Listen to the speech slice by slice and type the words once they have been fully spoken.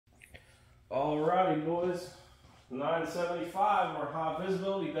Alrighty, boys. 975, our high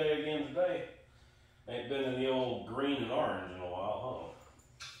visibility day again today. Ain't been in the old green and orange in a while,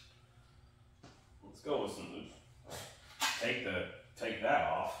 huh? Let's go with some take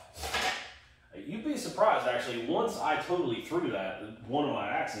that off. You'd be surprised, actually, once I totally threw one of my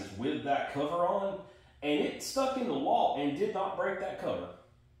axes with that cover on, and it stuck in the wall and did not break that cover.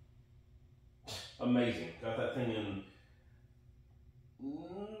 Amazing. Got that thing in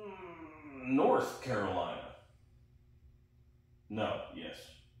North Carolina. No,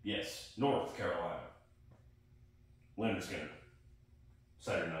 yes, North Carolina. Leonard Skinner.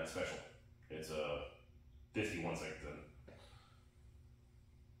 Saturday night special. It's 51 seconds in.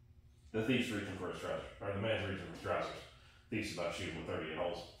 The thief's reaching for his trousers, or the man's reaching for his trousers. Thief's about to shoot him with 38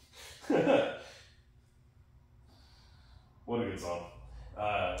 holes. What a good song.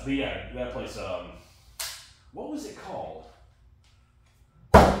 But yeah, that place, what was it called?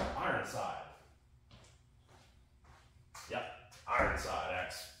 Ironside. Yep, Ironside,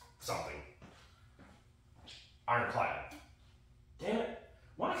 X something. Ironclad. Damn it.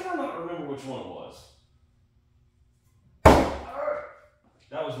 Why can I not remember which one it was?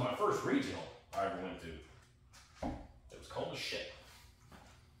 That was my first regional I ever went to. It was cold as shit.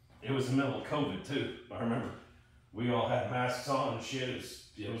 It was the middle of COVID too, I remember. We all had masks on and shit.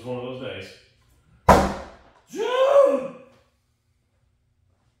 It was one of those days. June!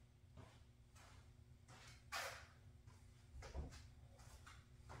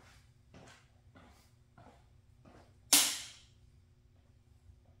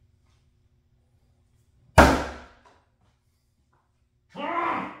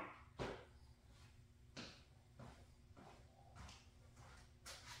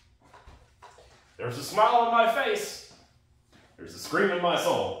 There's a smile on my face. There's a scream in my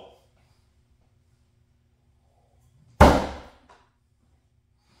soul.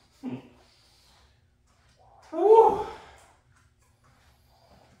 Woo.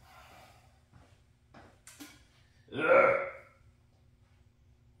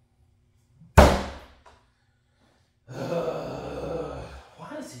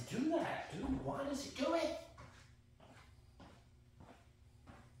 Why does he do that, dude? Why does he do it?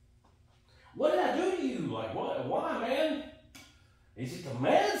 What did I do to you? Like, what? Why, man? Is it the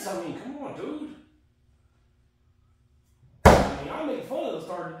meds? I mean, come on, dude. I mean, I made fun of the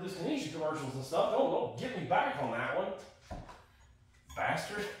start of dyskinesia commercials and stuff. Don't get me back on that one.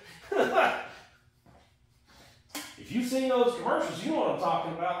 Bastard. If you've seen those commercials, you know what I'm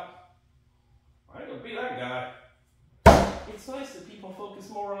talking about. I ain't gonna be that guy. It's nice that people focus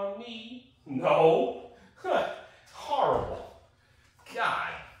more on me. No. Horrible. God.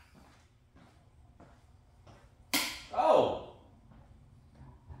 Oh.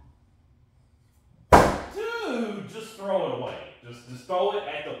 Dude, just throw it away. Just throw it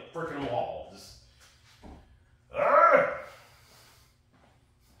at the frickin' wall. Just.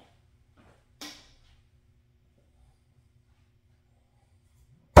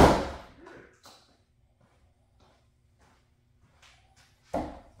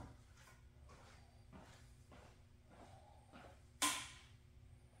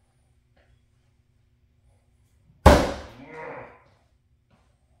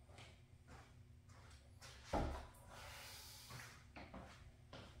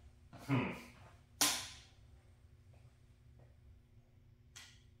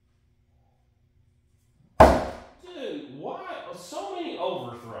 Dude, why so many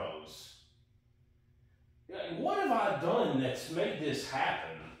overthrows? What have I done that's made this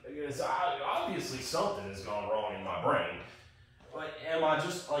happen? Because obviously something has gone wrong in my brain. Like, am I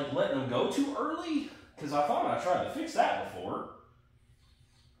just like letting them go too early? Because I thought I tried to fix that before.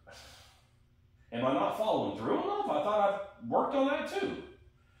 Am I not following through enough? I thought I worked on that too.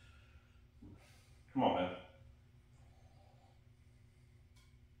 Come on, man.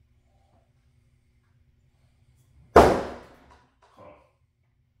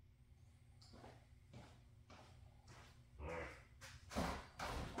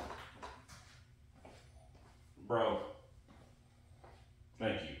 Bro,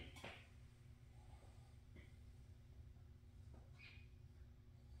 thank you.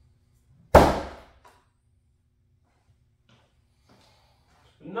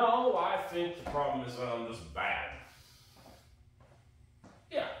 No, I think the problem is that I'm just bad.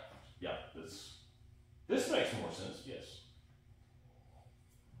 Yeah, this makes more sense, yes.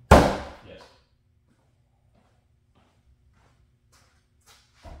 Yes.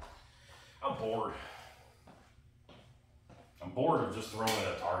 I'm bored. I'm bored of just throwing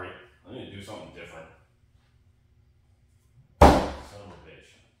at a target. I need to do something different. Son of a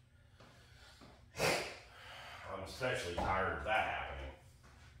bitch. I'm especially tired of that happening.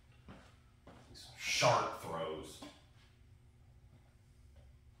 sharp throws.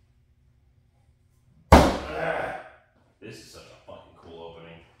 This is such a fucking cool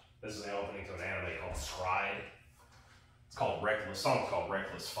opening. This is the opening to an anime called Stride. It's called Reckless. The song's called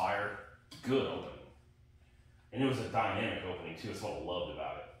Reckless Fire. Good opening. And it was a dynamic opening too. That's what I loved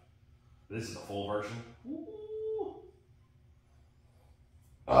about it. This is the full version. Ooh.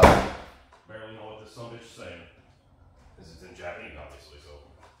 Barely know what this son bitch is saying. Because it's in Japanese, obviously, so.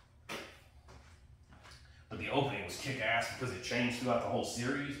 But the opening was kick-ass because it changed throughout the whole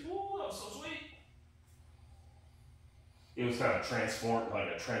series. Ooh, that was so sweet. It was kind of transformed, like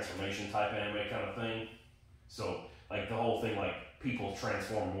a transformation type anime kind of thing. So, like the whole thing, like people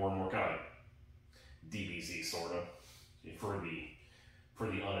transform more and more, kind of like DBZ sort of, for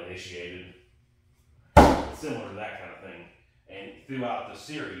the uninitiated. Similar to that kind of thing. And throughout the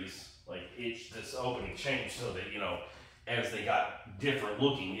series, like this opening changed so that, you know, as they got different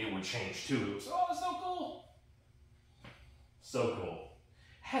looking, it would change too. It was, oh, it's so cool. So cool.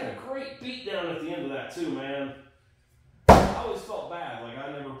 Had a great beat down at the end of that too, man. I always felt bad, like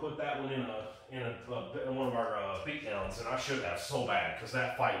I never put that one in one of our beat downs, and I should have so bad because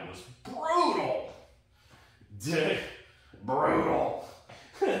that fight was brutal. Brutal.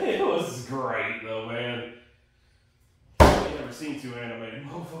 It was great though, man. I've never seen two animated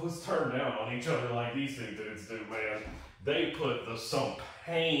mofos turn down on each other like these two dudes do, man. They put some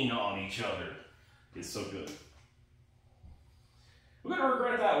pain on each other. It's so good. We're gonna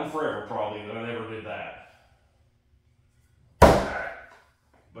regret that one forever, probably, that I never did that.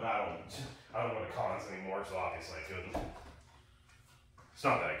 But I don't go to cons anymore, so obviously I couldn't. It's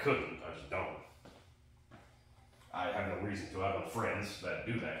not that I couldn't, I just don't. I have no reason to. I have no friends that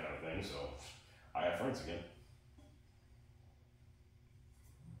do that kind of thing, so I have friends again.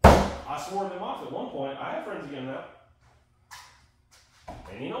 I swore them off at one point. I have friends again now.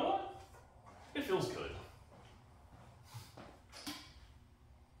 And you know what? It feels good.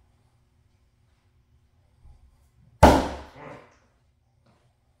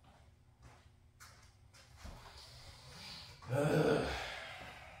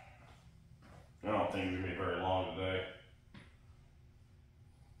 I don't think it's going to be very long today.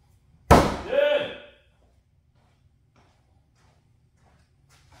 Good!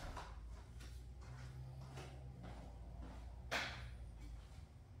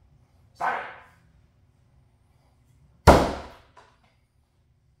 Stop it!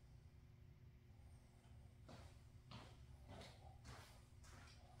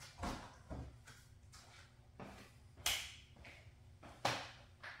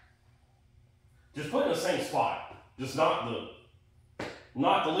 Just put it in the same spot. Just not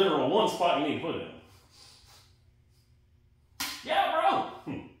the literal one spot you need to put it in. Yeah,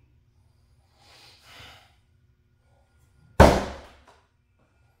 bro!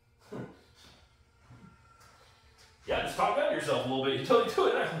 Yeah, just talk down to yourself a little bit until you do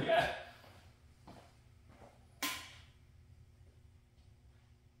it. Yeah.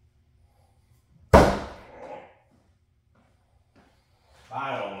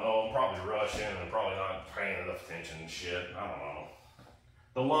 I don't know. I'm probably rushing and probably not paying enough attention and shit. I don't know.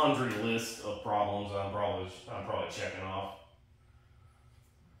 The laundry list of problems I'm probably checking off.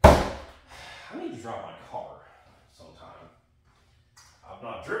 I need to drop my car sometime. I've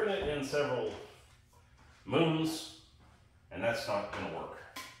not driven it in several moons, and that's not gonna work.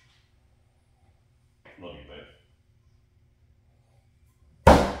 Love you, babe.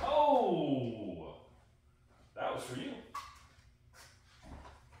 Oh, that was for you.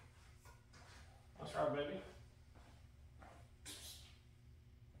 That's right, baby.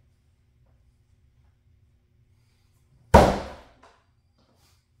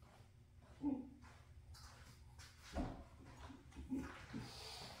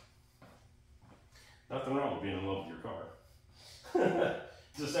 Nothing wrong with being in love with your car.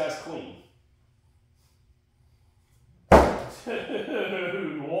 Just ask clean.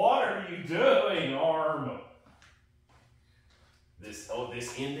 Dude, what are you doing, arm? This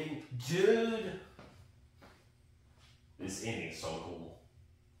ending? Dude. This ending is so cool.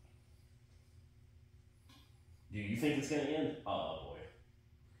 Do you think it's gonna end? Oh boy.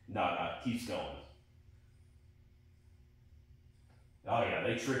 No, it keeps going. Oh yeah,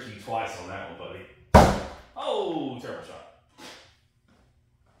 they tricked you twice on that one, buddy. Oh, terrible shot.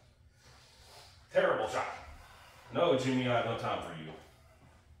 Terrible shot. No, Jimmy, I have no time for you.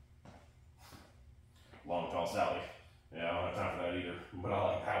 Long tall Sally. Yeah, I don't have time for that either, but I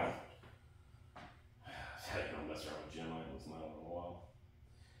like that one. I don't mess around with Jim. I haven't listened to that in a while.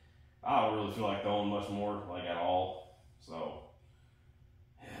 I don't really feel like throwing much more, like at all. So,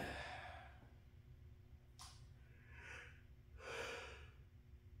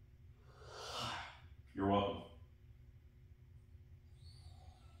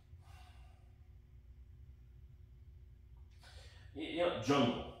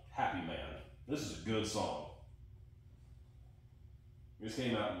 Jungle, Happy Man. This is a good song. This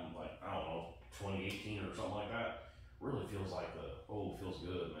came out in, like, I don't know, 2018 or something like that. Really feels like feels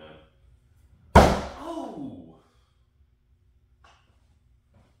good, man. Oh!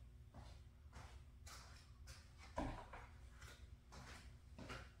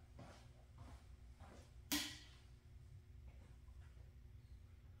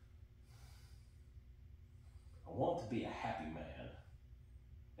 I want to be a happy man.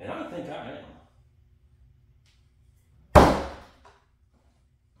 And I think I am.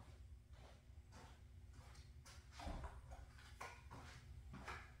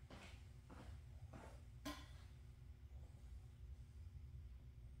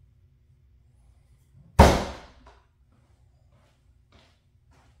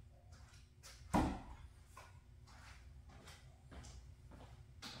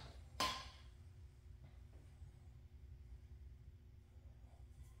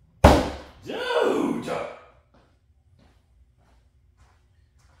 Dude!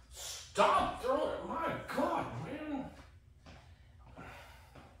 Stop throwing it. My God, man.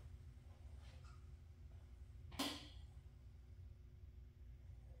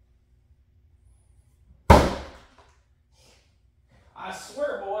 I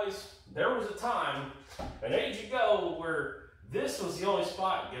swear, boys, there was a time, an age ago, where this was the only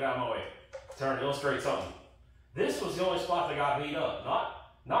spot. Get out of my way. Turn to illustrate something. This was the only spot that got beat up.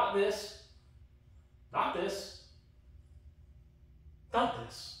 Not this. Not this. Not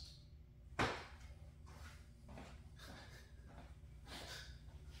this.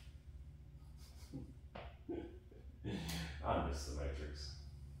 I miss the Matrix.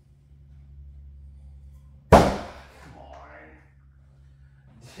 Come on.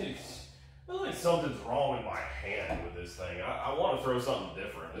 Dude, I feel like something's wrong in my hand with this thing. I want to throw something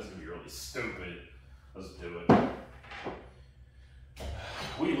different. This is going to be really stupid. Let's do it.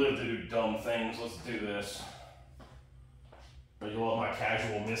 We live to do dumb things. Let's do this. You love my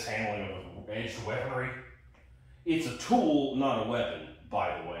casual mishandling of edged weaponry? It's a tool, not a weapon,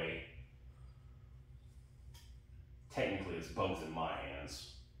 by the way. Technically, it's both in my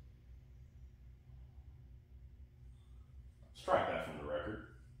hands. Strike that from the record.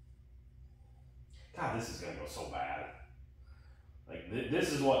 God, this is going to go so bad. Like,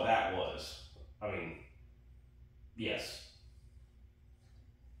 this is what that was. I mean, yes.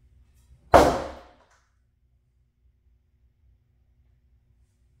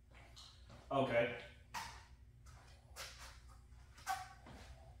 Okay.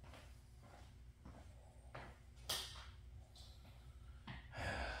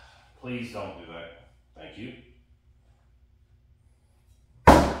 Please don't do that. Thank you.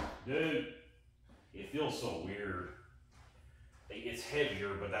 Dude, it feels so weird. It's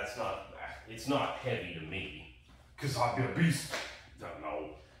heavier, but it's not heavy to me. Because I've been a beast.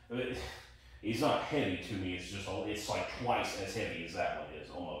 No. It's not heavy to me, it's like twice as heavy as that one is,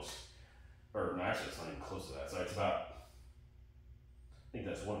 almost. Or, no, actually, it's not even close to that. So it's about, I think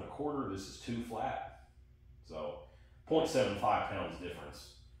that's 1 1/4. This is 2 flat. So, 0.75 pounds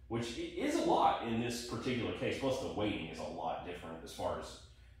difference, which is a lot in this particular case. Plus, the weighting is a lot different as far as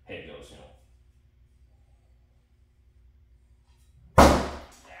head goes,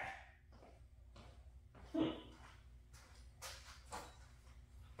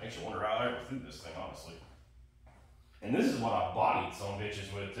 Makes you wonder how I ever threw this thing, honestly. And this is what I bodied some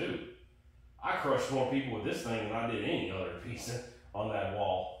bitches with, too. I crushed more people with this thing than I did any other piece on that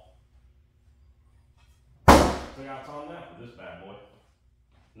wall. Think I timed that with this bad boy.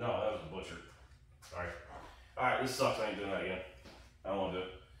 No, that was a butcher. Sorry. Alright, this sucks. I ain't doing that again. I don't want to do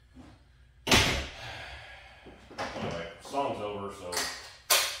it. Anyway, song's over, so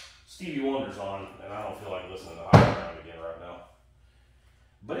Stevie Wonder's on, and I don't feel like listening to High Ground again right now.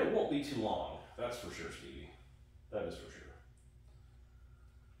 But it won't be too long. That's for sure, Stevie. That is for sure.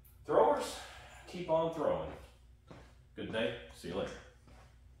 Throwers, keep on throwing. Good day. See you later.